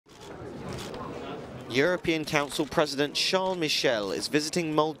European Council President Charles Michel is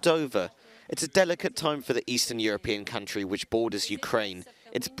visiting Moldova. It's a delicate time for the Eastern European country which borders Ukraine.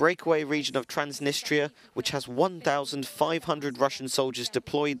 Its breakaway region of Transnistria, which has 1,500 Russian soldiers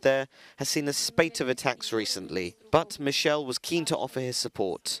deployed there, has seen a spate of attacks recently. But Michel was keen to offer his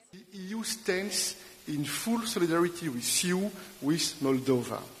support. The EU stands in full solidarity with you, with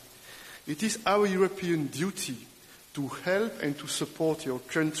Moldova. It is our European duty to help and to support your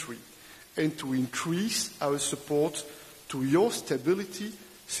country and to increase our support to your stability,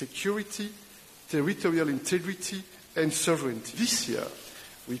 security, territorial integrity and sovereignty. This year,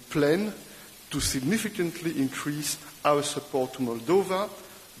 we plan to significantly increase our support to Moldova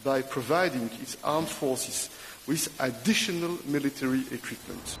by providing its armed forces with additional military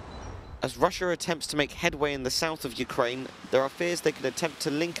equipment. As Russia attempts to make headway in the south of Ukraine, there are fears they could attempt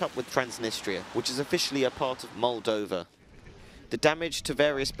to link up with Transnistria, which is officially a part of Moldova. The damage to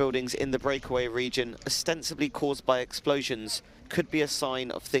various buildings in the breakaway region, ostensibly caused by explosions, could be a sign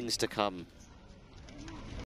of things to come.